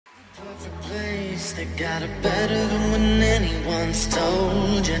They got it better than when anyone's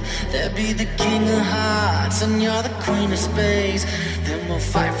told you. They'll be the king of hearts and you're the queen of spades. Then we'll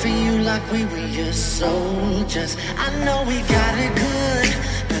fight for you like we were your soldiers. I know we got it good,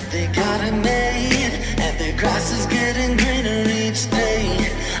 but they got it made, and their grass is getting greener each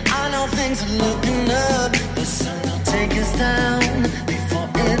day. I know things are looking up, but soon they'll take us down before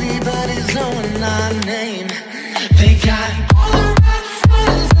anybody's knowing our name. They got all the right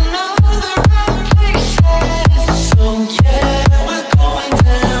friends and all the right places. So yeah, we're going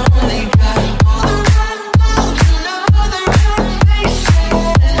down. They got all the right moves and all the right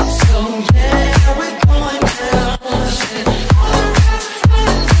places. So yeah, we're going down. All the right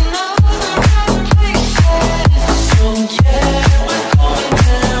friends and all the right places. So yeah, we're going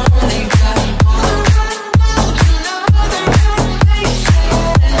down. They got all the right moves and all the right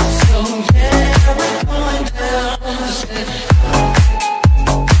places. So yeah, we're going down.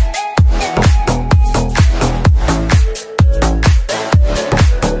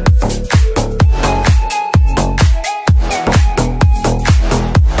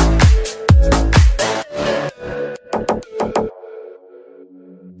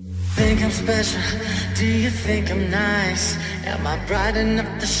 Think I'm special? Do you think I'm nice? Am I bright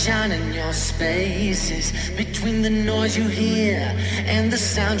enough to shine in your spaces? Between the noise you hear and the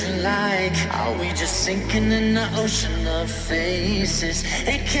sound you like, are we just sinking in the ocean of faces?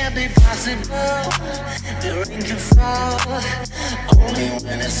 It can't be possible, the rain can fall only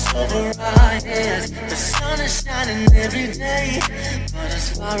when it's over our heads. The sun is shining every day, but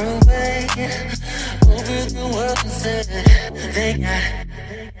it's far away over the world instead. They got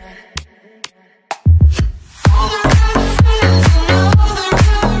all the right friends and all the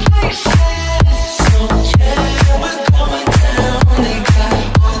right places. So yeah, we're going down. They got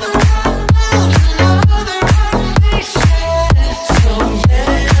all the right moves and all the right places. So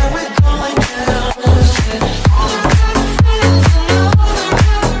yeah, we're going down. All the right friends and all the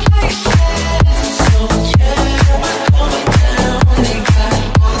right places. So yeah, we're going down. They got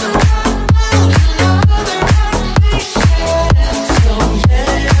all the right moves and all the right places. So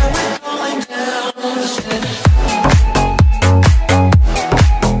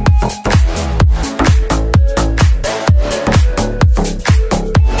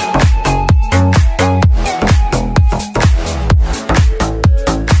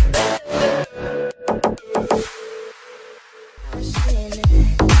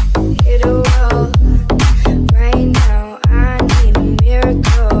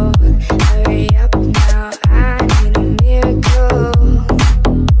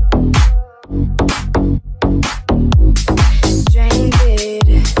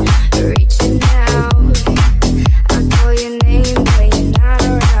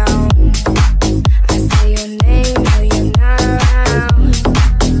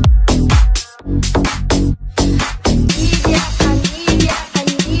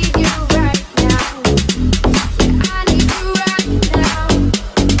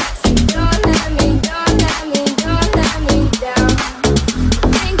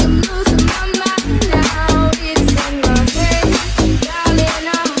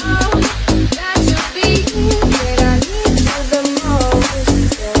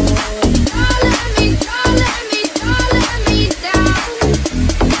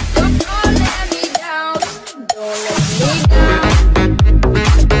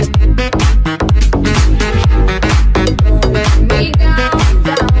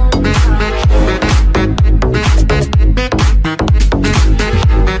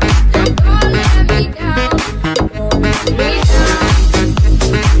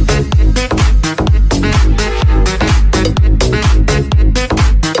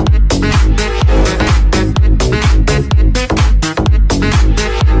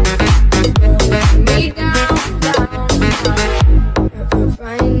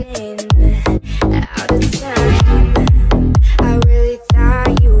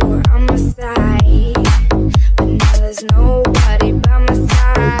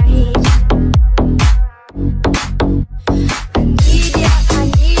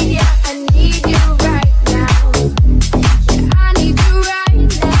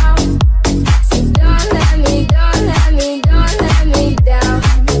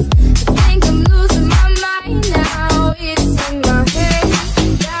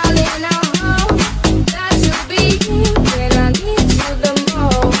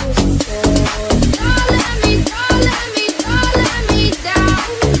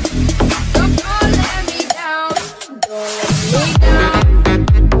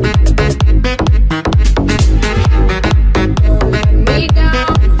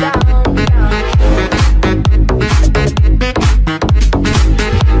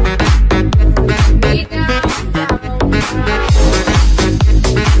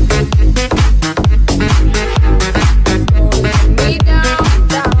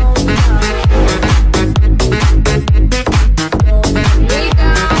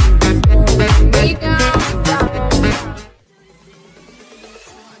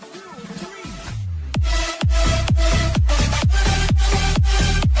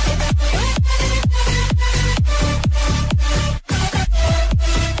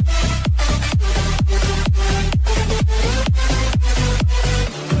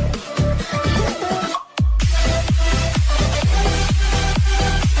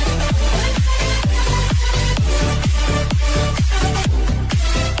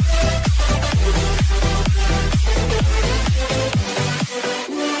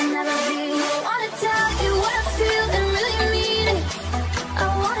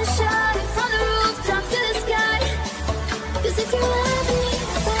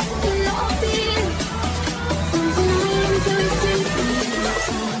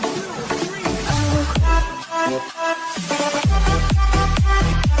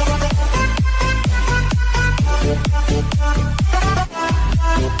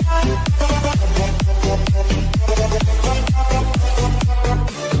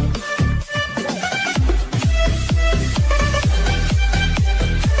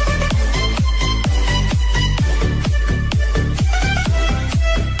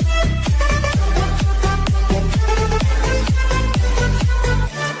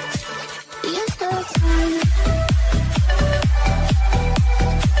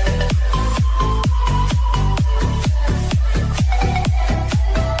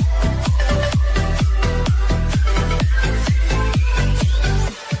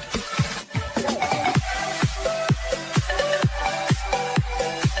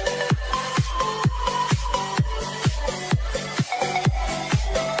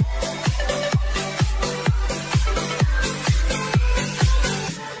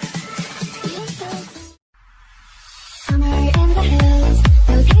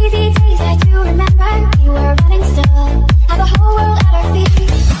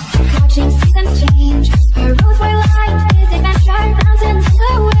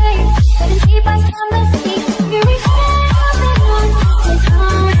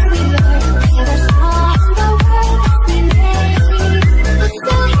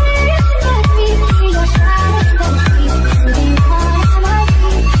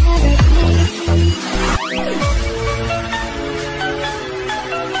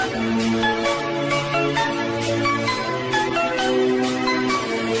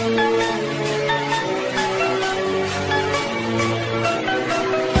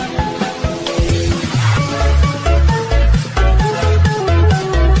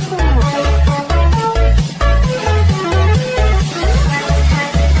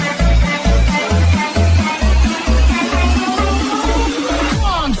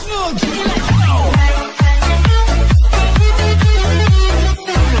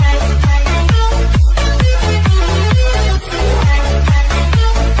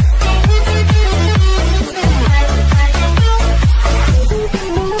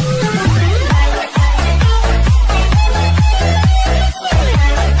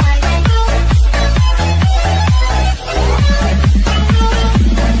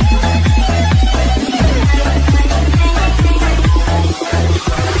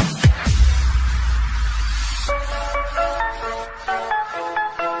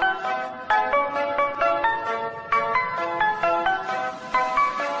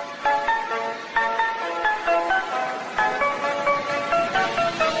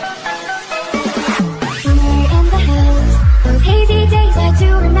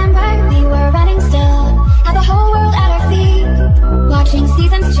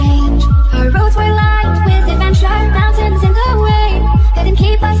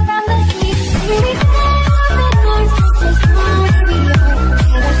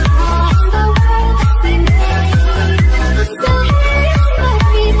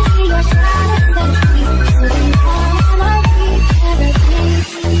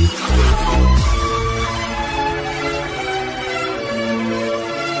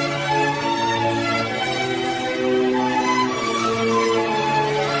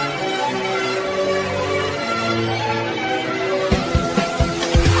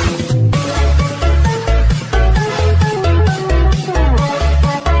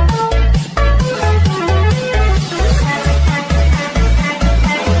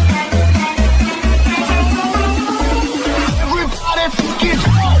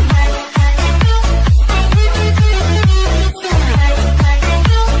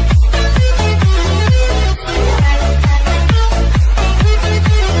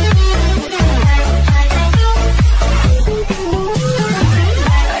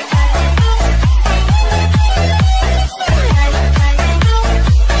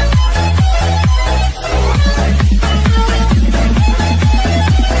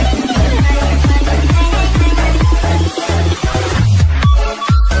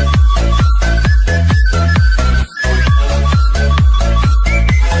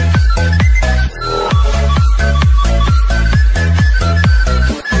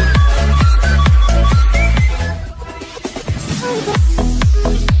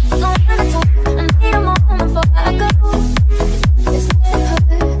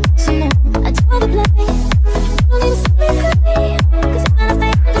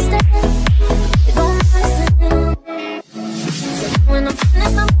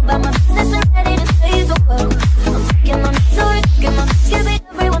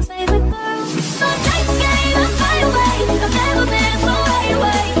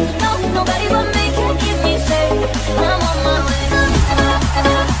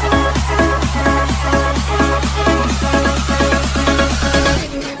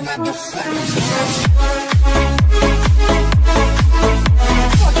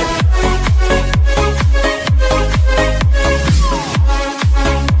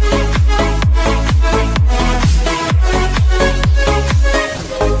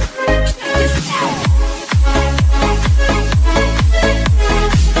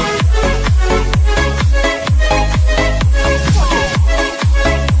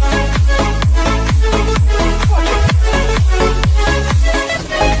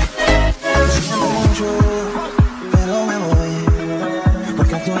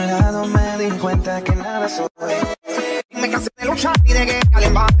tu lado me di cuenta que nada soy. Me cansé de luchar y de guerra al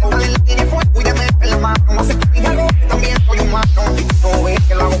embate. Dale la línea fuego y de meter la mano. No sé qué algo que también soy humano. No ves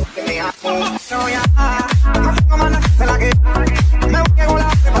que la voz que te hago. No ya, no tengo más nada de la que me voy a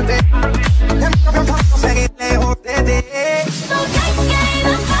volar de parte. Te muero pensando seguir lejos de ti. So take the game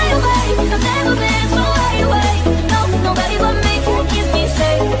and fly away. I've never been so high away. No, nobody but me can keep me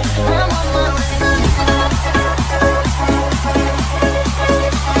safe. I'm on my way.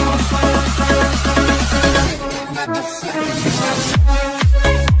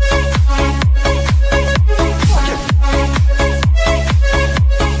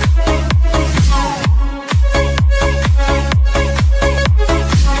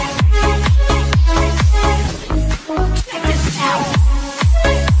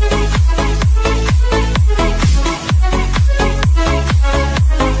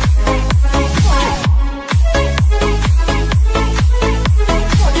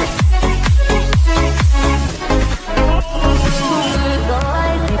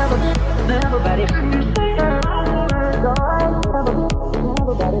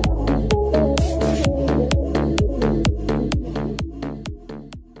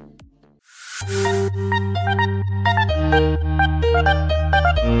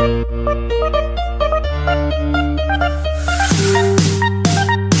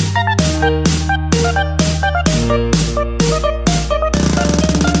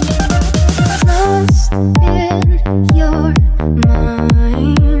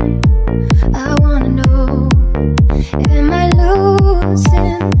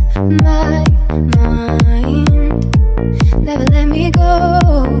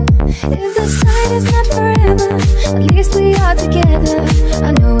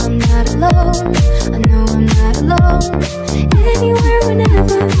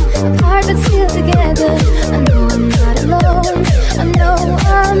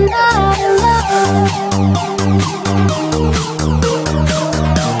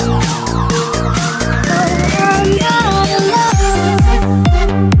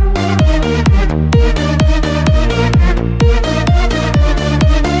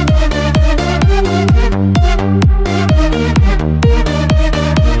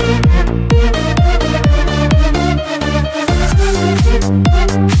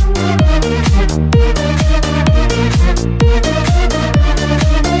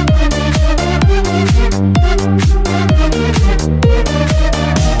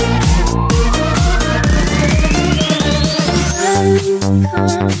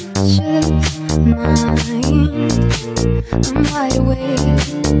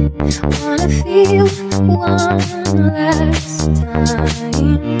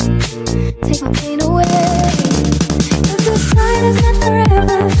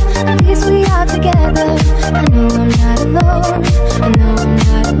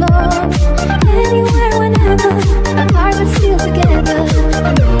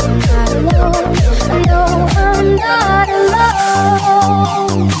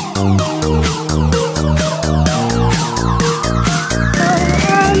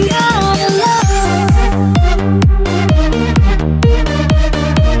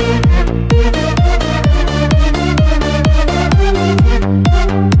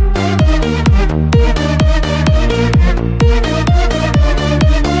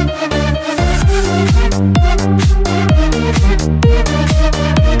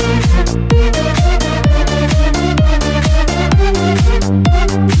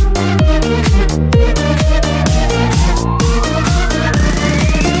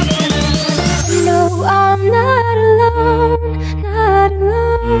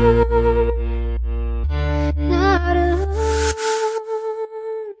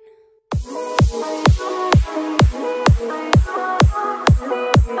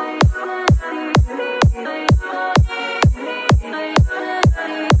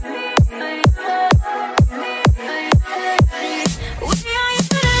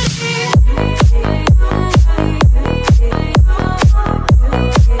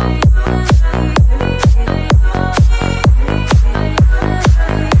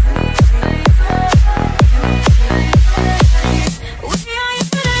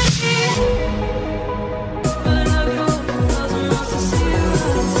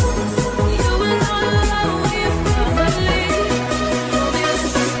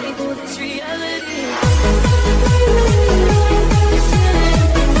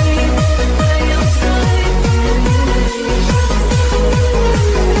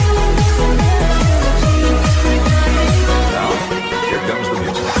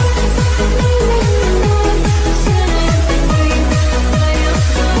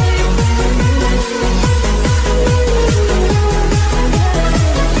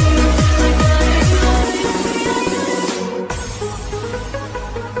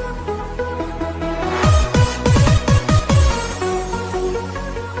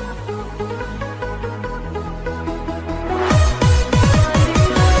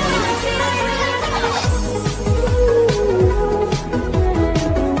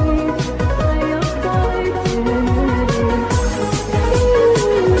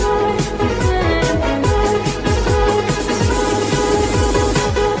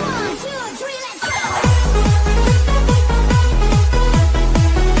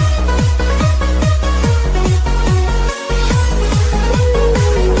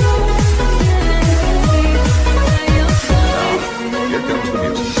 We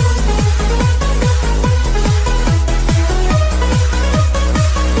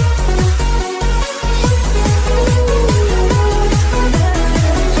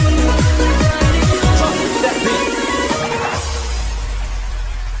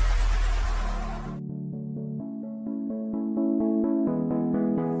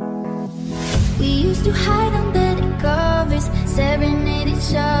used to hide under the covers, serenade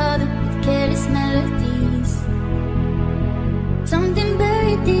each other with careless melodies. Something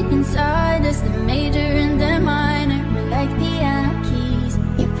buried deep inside